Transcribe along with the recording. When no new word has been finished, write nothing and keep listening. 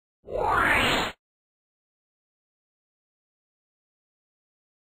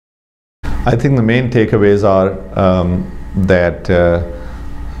I think the main takeaways are that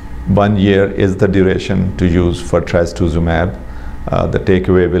 1 year is the duration to use for trastuzumab. The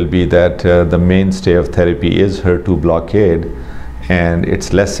takeaway will be that the mainstay of therapy is HER2 blockade, and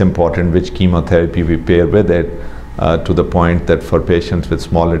it's less important which chemotherapy we pair with it, to the point that for patients with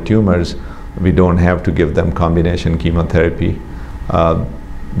smaller tumors, we don't have to give them combination chemotherapy.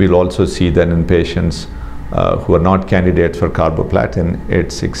 We'll also see that in patients who are not candidates for carboplatin,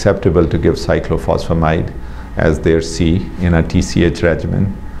 it's acceptable to give cyclophosphamide as their C in a TCH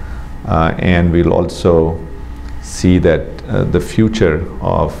regimen. And we'll also see that the future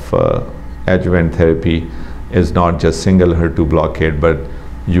of adjuvant therapy is not just single HER2 blockade, but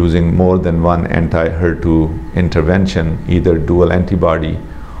using more than one anti-HER2 intervention, either dual antibody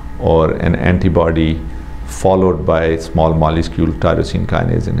or an antibody followed by small molecule tyrosine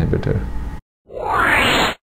kinase inhibitor.